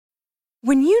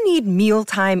When you need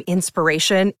mealtime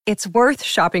inspiration, it's worth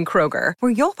shopping Kroger,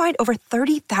 where you'll find over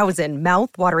 30,000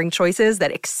 mouth-watering choices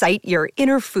that excite your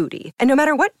inner foodie. And no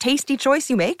matter what tasty choice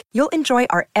you make, you'll enjoy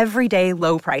our everyday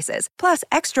low prices, plus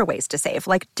extra ways to save,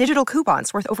 like digital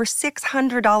coupons worth over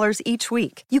 $600 each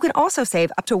week. You can also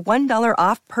save up to $1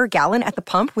 off per gallon at the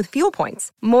pump with fuel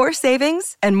points. More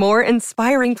savings and more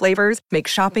inspiring flavors make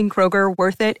shopping Kroger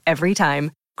worth it every time.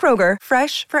 Kroger,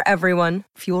 fresh for everyone.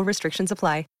 Fuel restrictions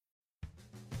apply.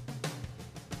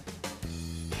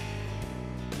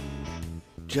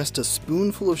 Just a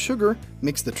spoonful of sugar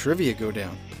makes the trivia go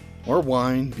down. Or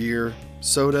wine, beer,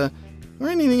 soda, or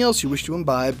anything else you wish to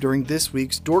imbibe during this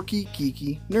week's dorky,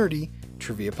 geeky, nerdy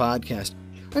trivia podcast.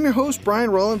 I'm your host,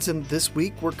 Brian Rollins, and this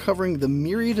week we're covering the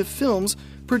myriad of films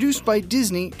produced by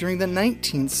Disney during the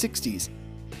 1960s.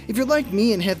 If you're like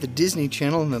me and had the Disney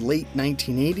Channel in the late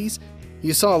 1980s,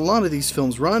 you saw a lot of these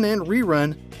films run and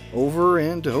rerun over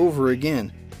and over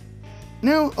again.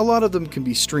 Now, a lot of them can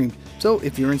be streamed, so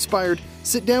if you're inspired,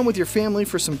 sit down with your family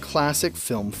for some classic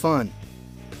film fun.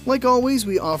 Like always,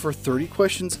 we offer 30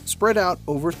 questions spread out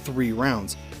over 3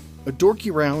 rounds. A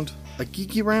dorky round, a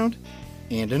geeky round,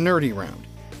 and a nerdy round.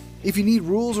 If you need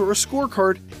rules or a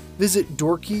scorecard, visit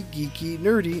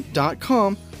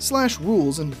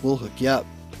dorkygeekynerdy.com/rules and we'll hook you up.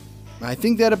 I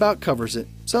think that about covers it,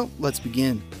 so let's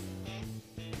begin.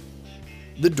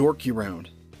 The dorky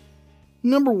round.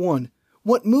 Number 1.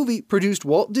 What movie produced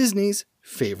Walt Disney's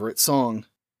favorite song?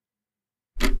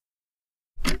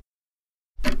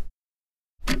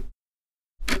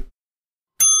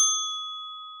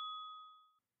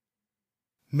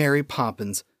 Mary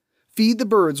Poppins. Feed the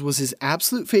Birds was his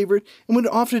absolute favorite and would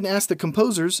often ask the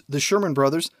composers, the Sherman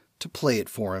Brothers, to play it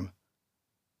for him.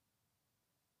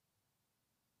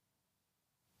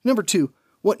 Number 2.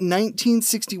 What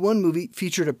 1961 movie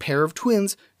featured a pair of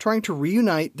twins trying to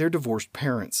reunite their divorced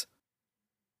parents?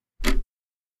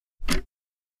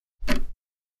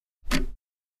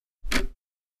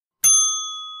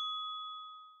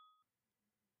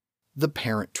 The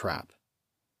Parent Trap.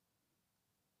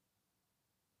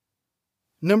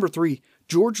 Number 3.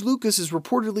 George Lucas is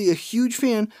reportedly a huge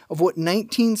fan of what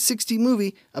 1960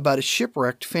 movie about a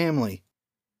shipwrecked family?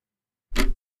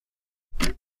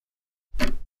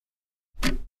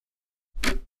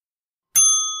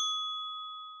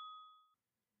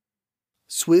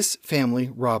 Swiss Family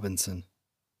Robinson.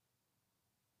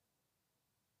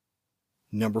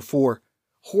 Number 4.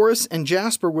 Horace and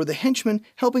Jasper were the henchmen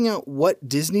helping out what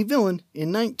Disney villain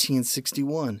in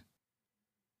 1961?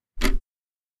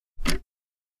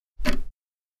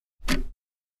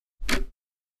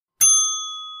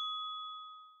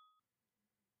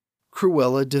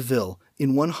 Cruella de Vil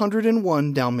in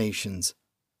 101 Dalmatians.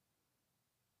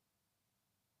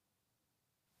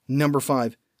 Number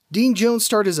 5. Dean Jones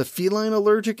starred as a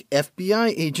feline-allergic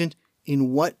FBI agent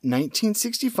in what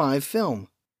 1965 film?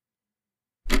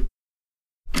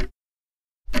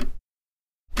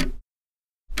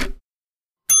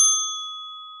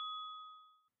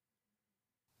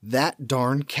 That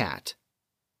Darn Cat.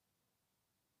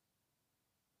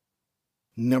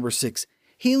 Number 6.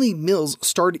 Hayley Mills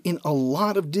starred in a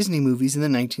lot of Disney movies in the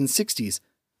 1960s.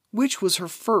 Which was her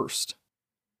first?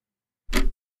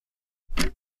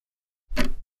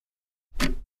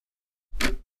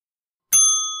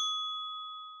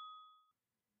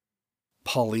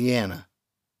 Pollyanna.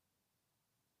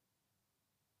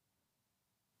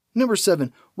 Number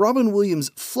 7. Robin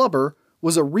Williams' Flubber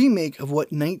was a remake of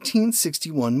what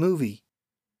 1961 movie?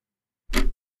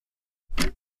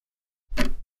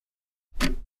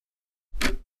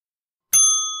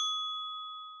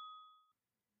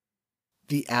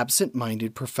 The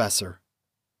Absent-Minded Professor.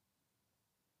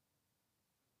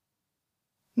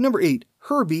 Number 8.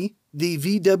 Herbie, the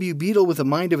VW Beetle with a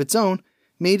mind of its own,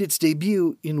 made its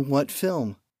debut in what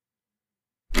film?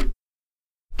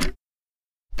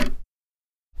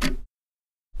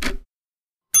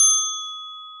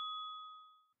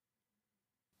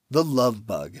 The Love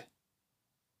Bug.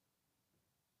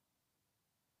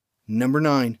 Number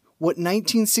 9. What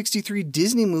 1963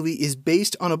 Disney movie is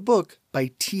based on a book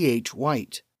by T.H.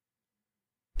 White?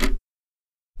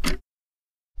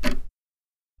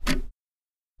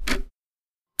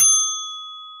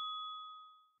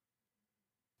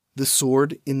 The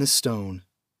Sword in the Stone.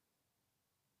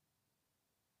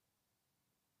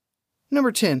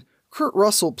 Number 10. Kurt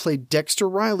Russell played Dexter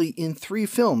Riley in 3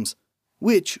 films.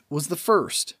 Which was the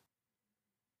first?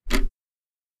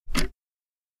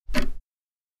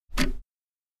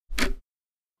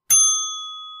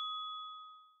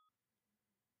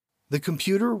 The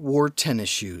Computer Wore Tennis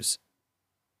Shoes.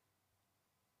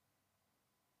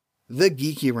 The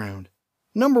Geeky Round.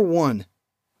 Number 1.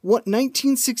 What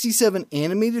 1967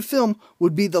 animated film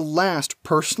would be the last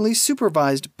personally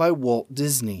supervised by Walt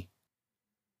Disney?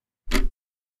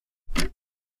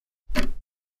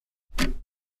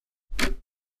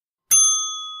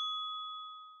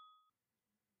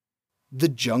 The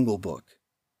Jungle Book.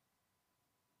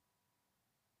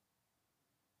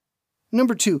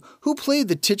 Number 2. Who played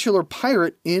the titular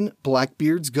pirate in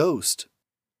Blackbeard's Ghost?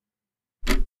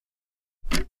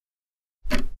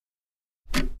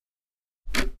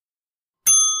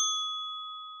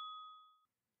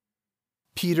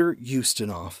 Peter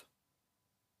Ustinov.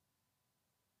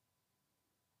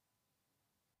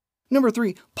 Number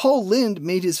 3. Paul Lynde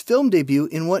made his film debut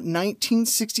in what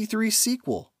 1963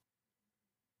 sequel?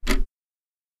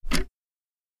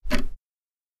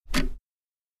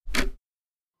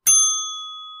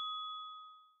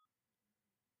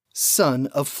 Son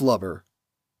of Flubber.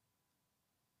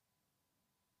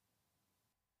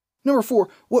 Number 4.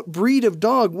 What breed of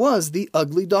dog was the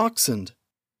Ugly Dachshund?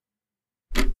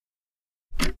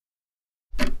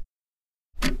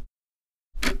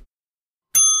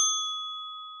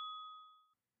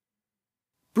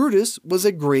 Brutus was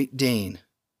a Great Dane.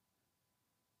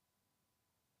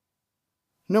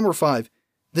 Number 5.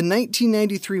 The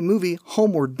 1993 movie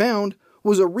Homeward Bound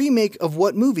was a remake of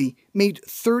what movie made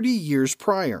 30 years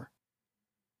prior?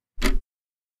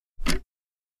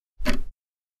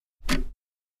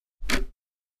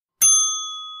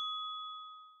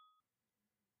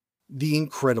 The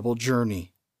Incredible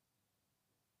Journey.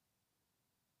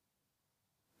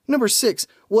 Number 6.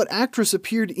 What actress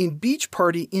appeared in Beach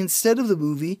Party instead of the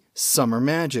movie Summer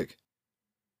Magic?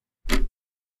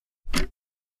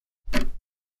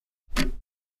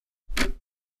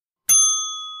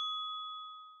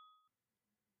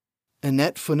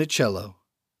 Annette Funicello.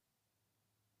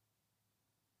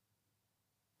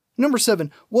 Number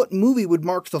 7. What movie would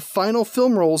mark the final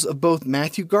film roles of both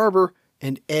Matthew Garber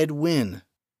and Ed Wynn?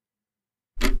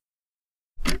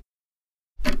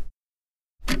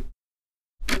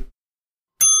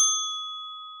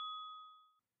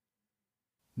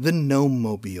 The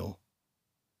Gnome-Mobile.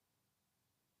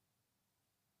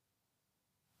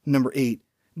 Number 8.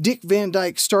 Dick Van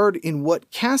Dyke starred in what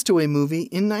Castaway movie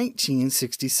in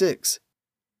 1966?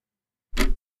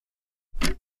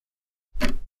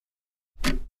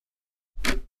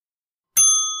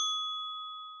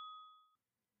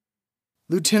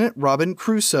 Lieutenant Robin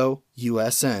Crusoe,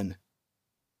 USN.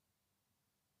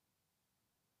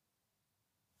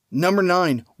 Number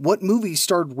 9. What movie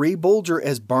starred Ray Bolger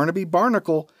as Barnaby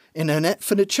Barnacle and Annette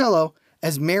Funicello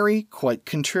as Mary Quite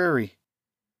Contrary?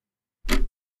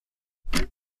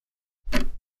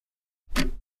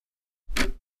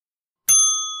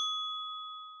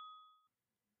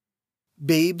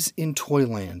 Babes in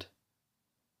Toyland.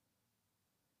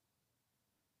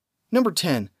 Number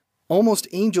 10. Almost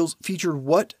Angels featured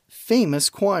what famous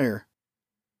choir?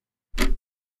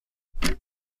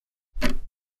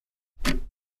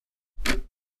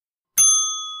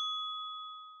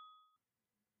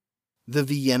 The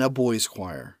Vienna Boys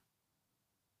Choir.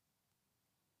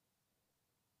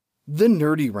 The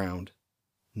Nerdy Round.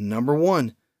 Number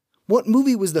 1. What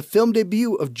movie was the film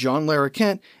debut of John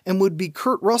Larroquette and would be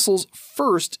Kurt Russell's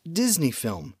first Disney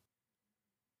film?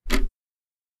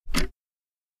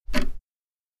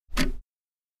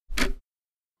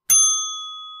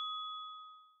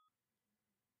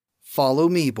 Follow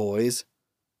Me, Boys.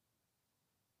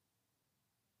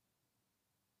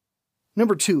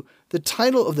 Number 2. The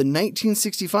title of the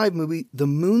 1965 movie The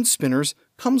Moon Spinners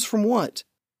comes from what?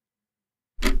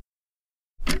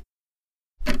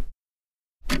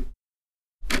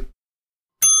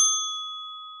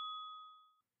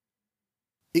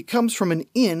 It comes from an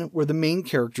inn where the main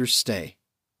characters stay.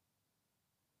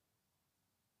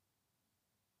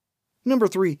 Number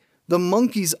 3. The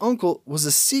Monkey's Uncle was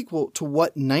a sequel to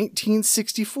what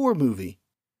 1964 movie?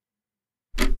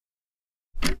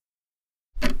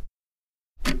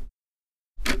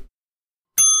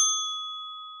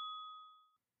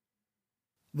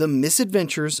 The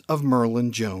Misadventures of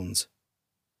Merlin Jones.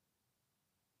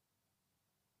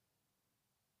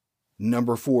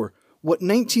 Number 4. What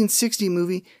 1960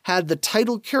 movie had the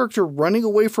title character running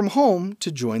away from home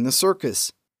to join the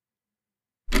circus?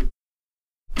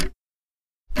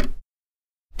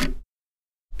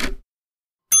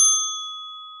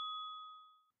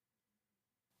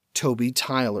 Toby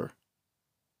Tyler.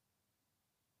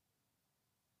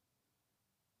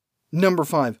 Number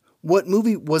 5. What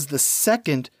movie was the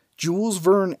second Jules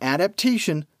Verne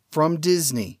adaptation from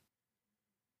Disney?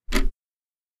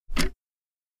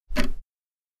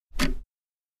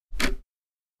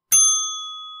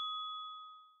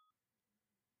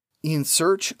 In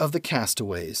Search of the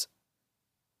Castaways.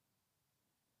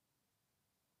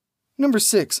 Number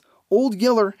 6. Old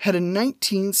Yeller had a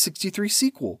 1963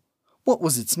 sequel. What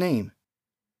was its name?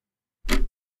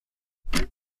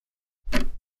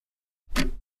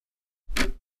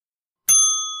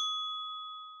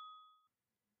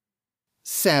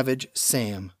 Savage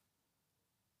Sam.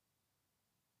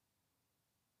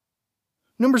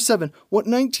 Number 7. What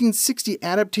 1960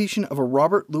 adaptation of a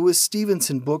Robert Louis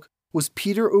Stevenson book was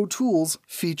Peter O'Toole's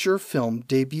feature film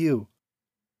debut?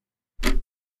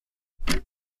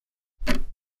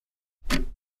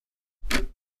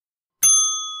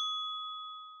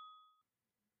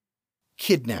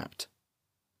 Kidnapped.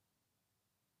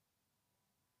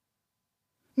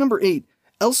 Number 8.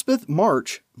 Elspeth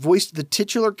March voiced the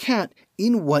titular cat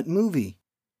in what movie?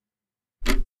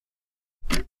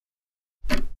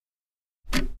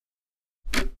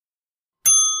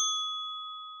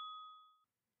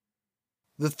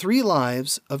 The Three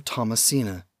Lives of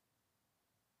Thomasina.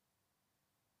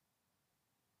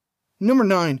 Number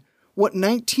 9. What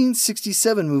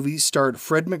 1967 movie starred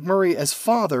Fred MacMurray as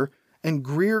father and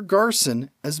Greer Garson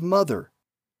as mother?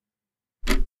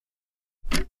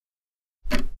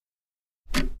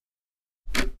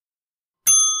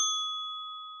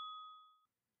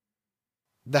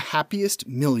 The Happiest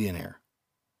Millionaire.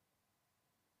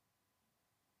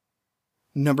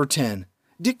 Number 10.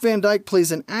 Dick Van Dyke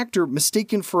plays an actor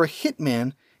mistaken for a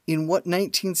hitman in what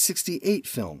 1968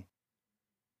 film?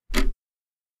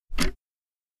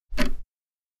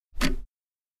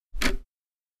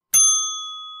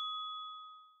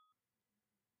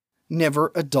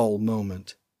 Never a Dull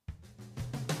Moment.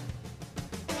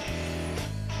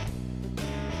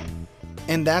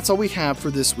 And that's all we have for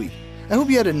this week. I hope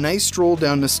you had a nice stroll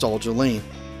down nostalgia lane.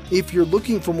 If you're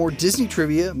looking for more Disney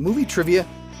trivia, movie trivia,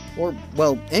 or,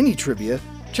 well, any trivia,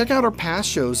 check out our past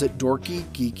shows at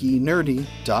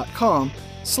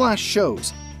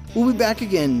dorkygeekynerdy.com/shows. We'll be back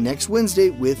again next Wednesday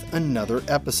with another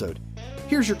episode.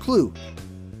 Here's your clue.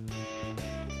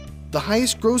 The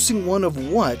highest grossing one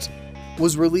of what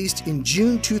was released in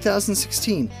June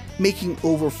 2016, making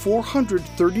over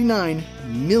 $439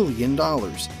 million.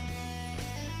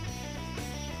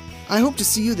 I hope to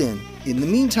see you then. In the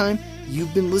meantime,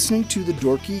 you've been listening to the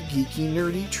Dorky, Geeky,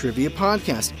 Nerdy Trivia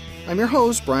Podcast. I'm your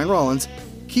host, Brian Rollins.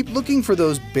 Keep looking for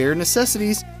those bare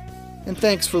necessities, and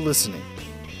thanks for listening.